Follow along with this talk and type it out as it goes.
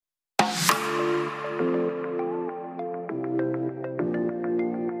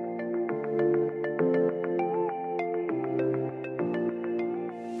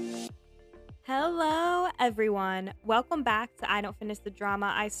everyone, welcome back to I Don't Finish the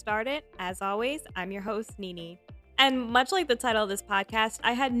Drama I Started. As always, I'm your host, Nini. And much like the title of this podcast,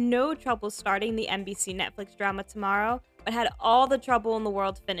 I had no trouble starting the NBC Netflix drama Tomorrow, but had all the trouble in the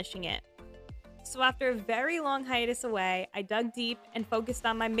world finishing it. So after a very long hiatus away, I dug deep and focused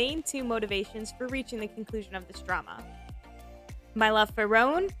on my main two motivations for reaching the conclusion of this drama. My love for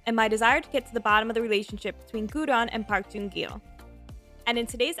Ryeon and my desire to get to the bottom of the relationship between Guran and Park Joon-gil. And in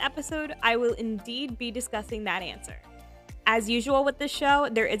today's episode, I will indeed be discussing that answer. As usual with this show,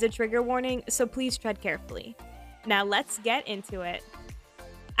 there is a trigger warning, so please tread carefully. Now let's get into it.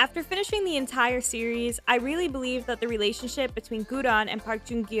 After finishing the entire series, I really believe that the relationship between Guran and Park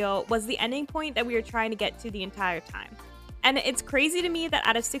Joon-gil was the ending point that we were trying to get to the entire time. And it's crazy to me that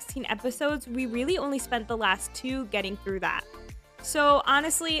out of 16 episodes, we really only spent the last 2 getting through that. So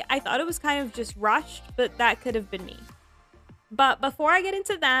honestly, I thought it was kind of just rushed, but that could have been me. But before I get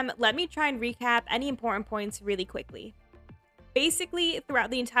into them, let me try and recap any important points really quickly. Basically,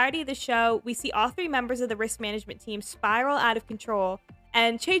 throughout the entirety of the show, we see all 3 members of the risk management team spiral out of control,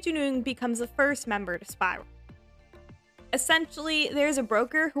 and Choi Junwoong becomes the first member to spiral. Essentially, there's a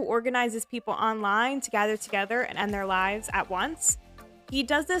broker who organizes people online to gather together and end their lives at once. He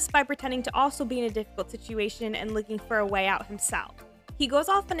does this by pretending to also be in a difficult situation and looking for a way out himself. He goes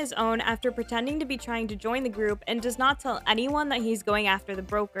off on his own after pretending to be trying to join the group and does not tell anyone that he's going after the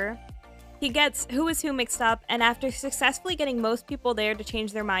broker. He gets who is who mixed up, and after successfully getting most people there to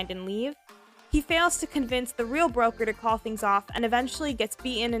change their mind and leave, he fails to convince the real broker to call things off and eventually gets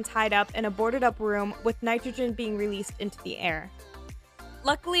beaten and tied up in a boarded up room with nitrogen being released into the air.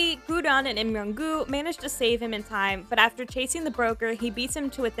 Luckily, Guran and Ryunggu manage to save him in time, but after chasing the broker, he beats him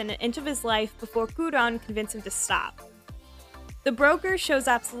to within an inch of his life before Guran convinces him to stop. The broker shows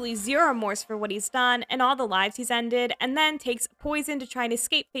absolutely zero remorse for what he's done and all the lives he's ended, and then takes poison to try and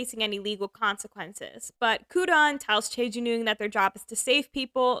escape facing any legal consequences. But Guran tells Choi Junwoong that their job is to save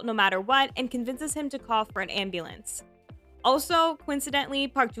people no matter what and convinces him to call for an ambulance. Also, coincidentally,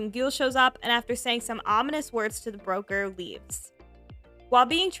 Park Joon-gil shows up and after saying some ominous words to the broker, leaves. While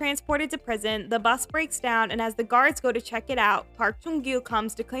being transported to prison, the bus breaks down, and as the guards go to check it out, Park Joon-gil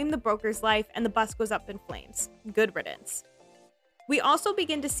comes to claim the broker's life and the bus goes up in flames. Good riddance. We also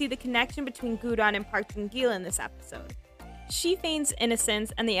begin to see the connection between Guran and Park Joon-gil in this episode. She feigns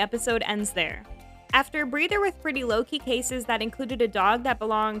innocence and the episode ends there. After a breather with pretty low-key cases that included a dog that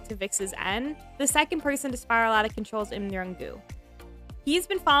belonged to VIXX's N, the second person to spiral out of control is Ryunggu. He's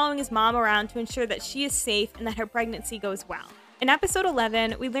been following his mom around to ensure that she is safe and that her pregnancy goes well. In episode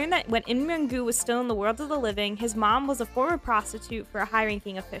 11, we learn that when Ryunggu was still in the world of the living, his mom was a former prostitute for a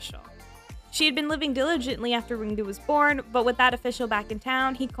high-ranking official. She had been living diligently after Ryunggu was born, but with that official back in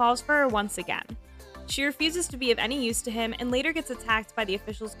town, he calls for her once again. She refuses to be of any use to him and later gets attacked by the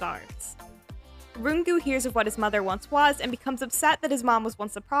official's guards. Ryunggu hears of what his mother once was and becomes upset that his mom was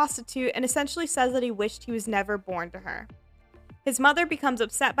once a prostitute and essentially says that he wished he was never born to her. His mother becomes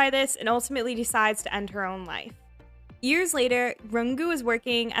upset by this and ultimately decides to end her own life. Years later, Ryunggu is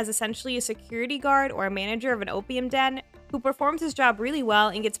working as essentially a security guard or a manager of an opium den who performs his job really well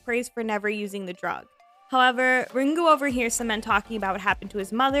and gets praised for never using the drug. However, Ryunggu overhears some men talking about what happened to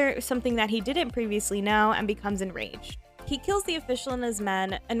his mother, something that he didn't previously know, and becomes enraged. He kills the official and his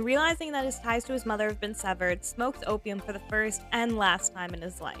men, and realizing that his ties to his mother have been severed, smokes opium for the first and last time in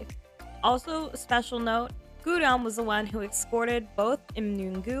his life. Also, special note, Guran was the one who escorted both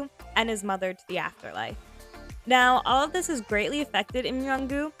Ryunggu and his mother to the afterlife. Now, all of this has greatly affected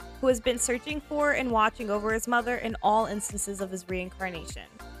Ryunggu, who has been searching for and watching over his mother in all instances of his reincarnation.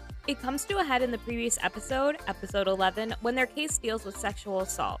 It comes to a head in the previous episode, episode 11, when their case deals with sexual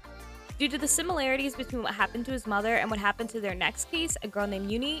assault. Due to the similarities between what happened to his mother and what happened to their next case, a girl named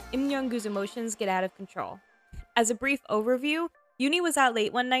Uni, Ryunggu's emotions get out of control. As a brief overview, Uni was out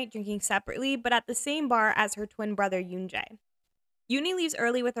late one night drinking separately, but at the same bar as her twin brother Yoonjae. Uni leaves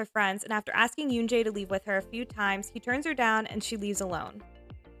early with her friends, and after asking Yoonjae to leave with her a few times, he turns her down and she leaves alone.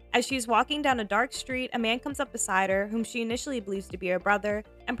 As she is walking down a dark street, a man comes up beside her, whom she initially believes to be her brother,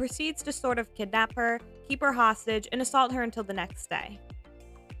 and proceeds to sort of kidnap her, keep her hostage, and assault her until the next day.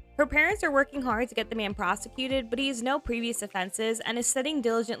 Her parents are working hard to get the man prosecuted, but he has no previous offenses and is studying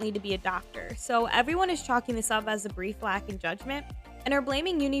diligently to be a doctor, so everyone is chalking this up as a brief lack in judgment, and are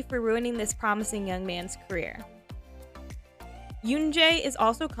blaming Uni for ruining this promising young man's career. Yoonjae is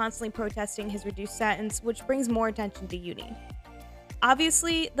also constantly protesting his reduced sentence, which brings more attention to Uni.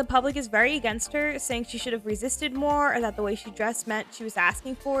 Obviously, the public is very against her, saying she should have resisted more or that the way she dressed meant she was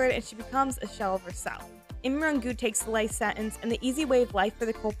asking for it and she becomes a shell of herself. Ryunggu takes the life sentence and the easy way of life for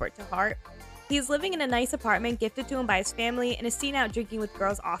the culprit to heart. He is living in a nice apartment gifted to him by his family and is seen out drinking with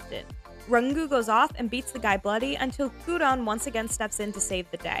girls often. Ryunggu goes off and beats the guy bloody until Gudan once again steps in to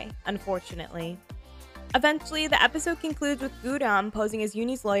save the day, unfortunately. Eventually, the episode concludes with Gudan posing as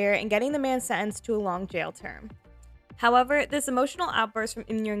Yoonhee lawyer and getting the man sentenced to a long jail term. However, this emotional outburst from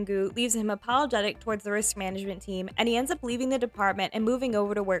Im Ryunggu leaves him apologetic towards the risk management team, and he ends up leaving the department and moving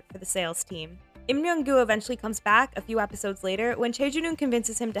over to work for the sales team. Im Ryunggu eventually comes back a few episodes later when Choi Junwoong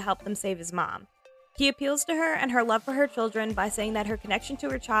convinces him to help them save his mom. He appeals to her and her love for her children by saying that her connection to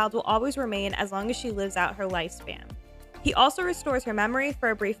her child will always remain as long as she lives out her lifespan. He also restores her memory for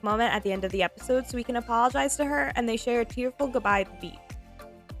a brief moment at the end of the episode so he can apologize to her, and they share a tearful goodbye at the beach.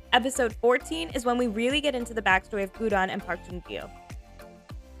 Episode 14 is when we really get into the backstory of Gudan and Park Jung-gil.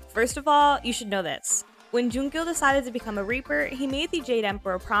 First of all, you should know this. When Jung-gil decided to become a Reaper, he made the Jade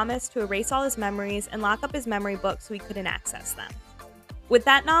Emperor promise to erase all his memories and lock up his memory book so he couldn't access them. With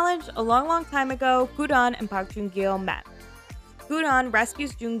that knowledge, a long time ago, Gudan and Park Jung-gil met. Gudan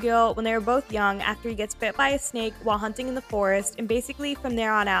rescues Jung-gil when they were both young after he gets bit by a snake while hunting in the forest, and basically from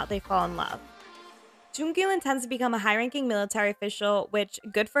there on out they fall in love. Jung-gil intends to become a high-ranking military official, which,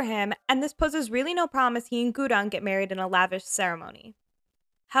 good for him, and this poses really no promise he and Gudan get married in a lavish ceremony.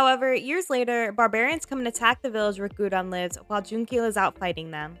 However, years later, barbarians come and attack the village where Gudan lives while Jung-gil is out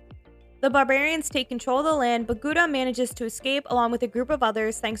fighting them. The barbarians take control of the land, but Gudan manages to escape along with a group of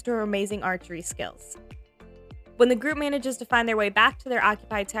others thanks to her amazing archery skills. When the group manages to find their way back to their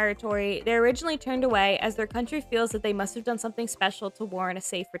occupied territory, they're originally turned away as their country feels that they must have done something special to warrant a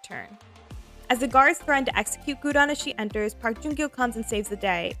safe return. As the guards threaten to execute Gudan as she enters, Park Jung-gil comes and saves the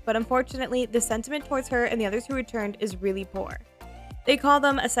day, but unfortunately, the sentiment towards her and the others who returned is really poor. They call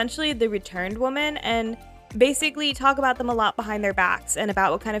them essentially the returned woman, and basically talk about them a lot behind their backs and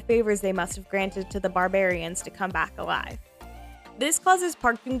about what kind of favors they must have granted to the barbarians to come back alive. This causes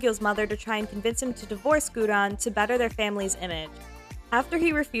Park Jung-gil's mother to try and convince him to divorce Gudan to better their family's image. After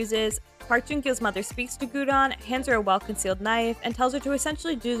he refuses, Park Jung-gil's mother speaks to Gudan, hands her a well-concealed knife, and tells her to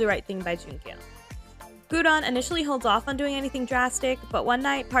essentially do the right thing by Jung-gil. Gudan initially holds off on doing anything drastic, but one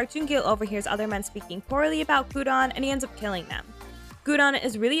night, Park Jung-gil overhears other men speaking poorly about Gudan, and he ends up killing them. Gudan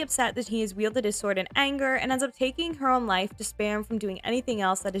is really upset that he has wielded his sword in anger and ends up taking her own life to spare him from doing anything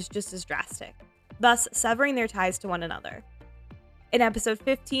else that is just as drastic, thus severing their ties to one another. In episode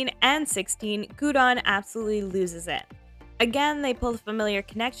 15 and 16, Gudan absolutely loses it. Again, they pull the familiar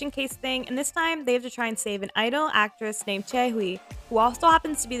connection case thing, and this time they have to try and save an idol actress named Chae-hui, who also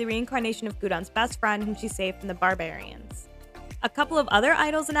happens to be the reincarnation of Gudan's best friend whom she saved from the barbarians. A couple of other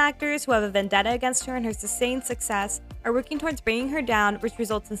idols and actors who have a vendetta against her and her sustained success are working towards bringing her down, which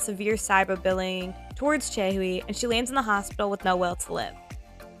results in severe cyberbullying towards Chae-hui, and she lands in the hospital with no will to live.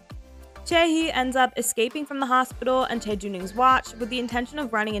 Chae-hui ends up escaping from the hospital and Choi Junwoong's watch with the intention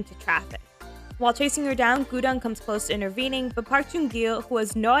of running into traffic. While chasing her down, Gudan comes close to intervening, but Park Jung-gil, who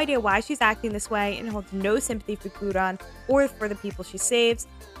has no idea why she's acting this way and holds no sympathy for Gudan or for the people she saves,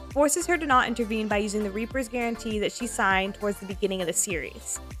 forces her to not intervene by using the Reaper's guarantee that she signed towards the beginning of the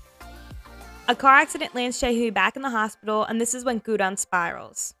series. A car accident lands Chae-hui back in the hospital, and this is when Gudan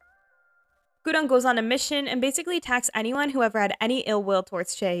spirals. Gudan goes on a mission and basically attacks anyone who ever had any ill will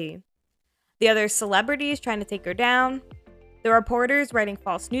towards Chae-hui. The other celebrities trying to take her down, the reporters writing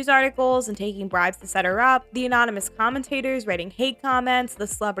false news articles and taking bribes to set her up, the anonymous commentators writing hate comments, the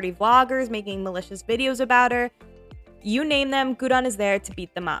celebrity vloggers making malicious videos about her. You name them, Gudan is there to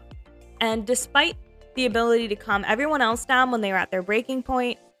beat them up. And despite the ability to calm everyone else down when they are at their breaking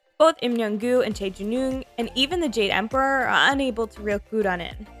point, both Im Ryunggu and Choi Junwoong, and even the Jade Emperor, are unable to reel Gudan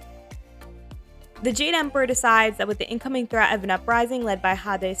in. The Jade Emperor decides that with the incoming threat of an uprising led by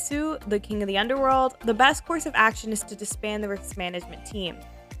Ha Dae-soo, the king of the underworld, the best course of action is to disband the risk management team,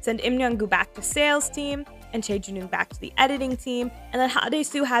 send Im Ryunggu back to sales team, and Choi Junwoong back to the editing team, and let Ha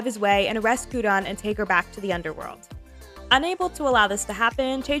Dae-soo have his way and arrest Gudan and take her back to the underworld. Unable to allow this to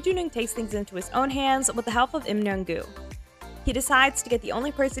happen, Choi Junwoong takes things into his own hands with the help of Im Ryunggu. He decides to get the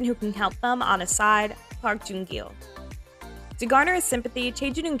only person who can help them on his side, Park Jung-gil. To garner his sympathy,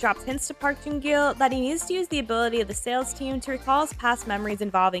 Choi Junwoong drops hints to Park Jung-gil that he needs to use the ability of the sales team to recall his past memories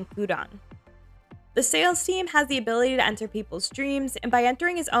involving Gudan. The sales team has the ability to enter people's dreams, and by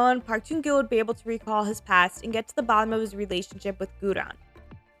entering his own, Park Jung-gil would be able to recall his past and get to the bottom of his relationship with Gudan.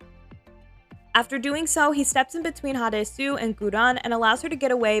 After doing so, he steps in between Ha Dae-soo and Gudan and allows her to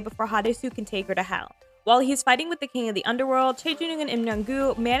get away before Ha Dae-soo can take her to hell. While he's fighting with the king of the underworld, Choi Junwoong and Im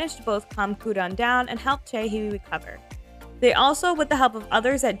Ryunggu manage to both calm Gudan down and help Chae-hui recover. They also, with the help of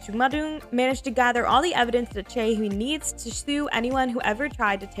others at Jumadeung, manage to gather all the evidence that Chae-hui needs to sue anyone who ever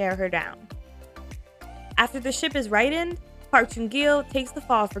tried to tear her down. After the ship is rightened, Park Jung-gil takes the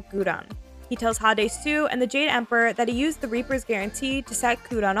fall for Gudan. He tells Hae-soo and the Jade Emperor that he used the Reaper's guarantee to set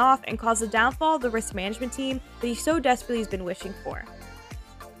Kudon off and cause the downfall of the risk management team that he so desperately has been wishing for.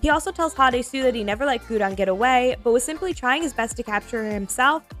 He also tells Hae-soo that he never let Kudon get away, but was simply trying his best to capture her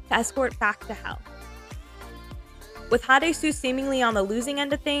himself to escort back to hell. With Hae-soo seemingly on the losing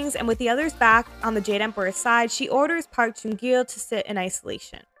end of things and with the others back on the Jade Emperor's side, she orders Park Chung-gil to sit in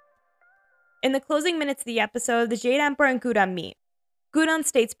isolation. In the closing minutes of the episode, the Jade Emperor and Kudon meet. Kudon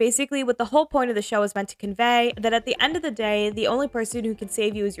states basically what the whole point of the show is meant to convey, that at the end of the day, the only person who can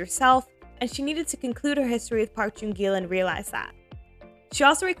save you is yourself, and she needed to conclude her history with Park Chung-gil and realize that. She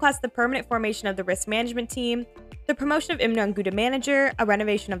also requests the permanent formation of the risk management team, the promotion of Im Ryunggu to manager, a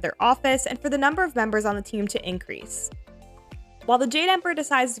renovation of their office, and for the number of members on the team to increase. While the Jade Emperor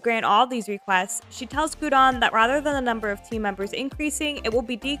decides to grant all of these requests, she tells Kudon that rather than the number of team members increasing, it will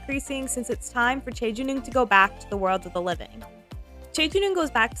be decreasing since it's time for Choi Junwoong to go back to the world of the living. Choi Junwoong goes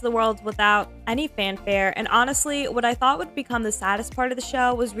back to the world without any fanfare, and honestly, what I thought would become the saddest part of the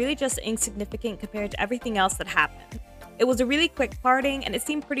show was really just insignificant compared to everything else that happened. It was a really quick parting, and it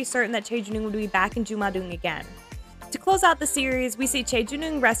seemed pretty certain that Choi Junwoong would be back in Jumadeung again. To close out the series, we see Choi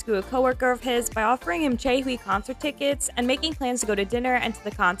Junwoong rescue a coworker of his by offering him Chaehui concert tickets and making plans to go to dinner and to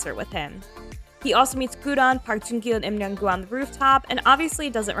the concert with him. He also meets Kudon, Park Chung-gil, and Im Ryunggu on the rooftop, and obviously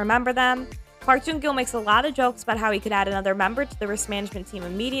doesn't remember them. Park Chung-gil makes a lot of jokes about how he could add another member to the risk management team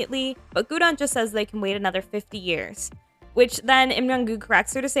immediately, but Kudon just says they can wait another 50 years. Which then Im Ryunggu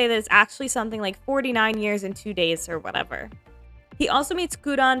corrects her to say that it's actually something like 49 years and 2 days or whatever. He also meets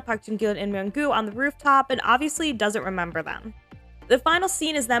Kudon, Park Chung-gil, and Im Ryunggu on the rooftop and obviously doesn't remember them. The final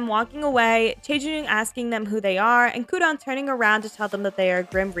scene is them walking away, Choi Junwoong asking them who they are, and Kudon turning around to tell them that they are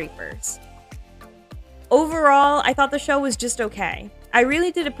Grim Reapers. Overall, I thought the show was just okay. I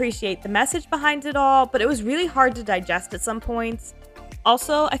really did appreciate the message behind it all, but it was really hard to digest at some points.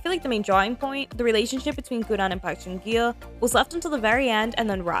 Also, I feel like the main drawing point, the relationship between Kudon and Park Chung-gil, was left until the very end and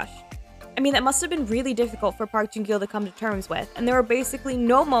then rushed. I mean, that must have been really difficult for Park Chung-gil to come to terms with, and there were basically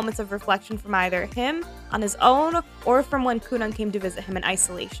no moments of reflection from either him on his own or from when Kudon came to visit him in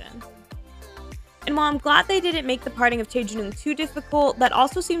isolation. And while I'm glad they didn't make the parting of Choi Junwoong too difficult, that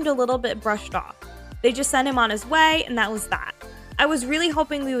also seemed a little bit brushed off. They just sent him on his way, and that was that. I was really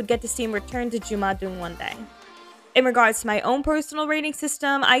hoping we would get to see him return to Jumadeung one day. In regards to my own personal rating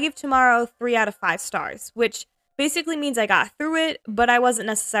system, I give Tomorrow 3 out of 5 stars, which basically means I got through it, but I wasn't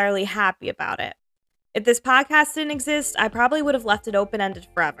necessarily happy about it. If this podcast didn't exist, I probably would have left it open-ended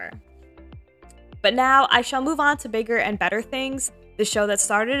forever. But now, I shall move on to bigger and better things, the show that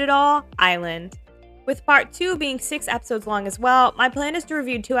started it all, Island. With part 2 being 6 episodes long as well, my plan is to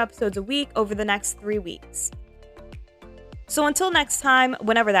review 2 episodes a week over the next 3 weeks. So until next time,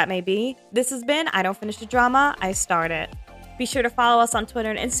 whenever that may be, this has been I Don't Finish the Drama, I Start It. Be sure to follow us on Twitter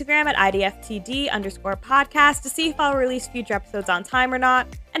and Instagram at IDFTD_podcast to see if I'll release future episodes on time or not,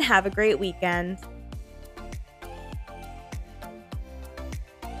 and have a great weekend.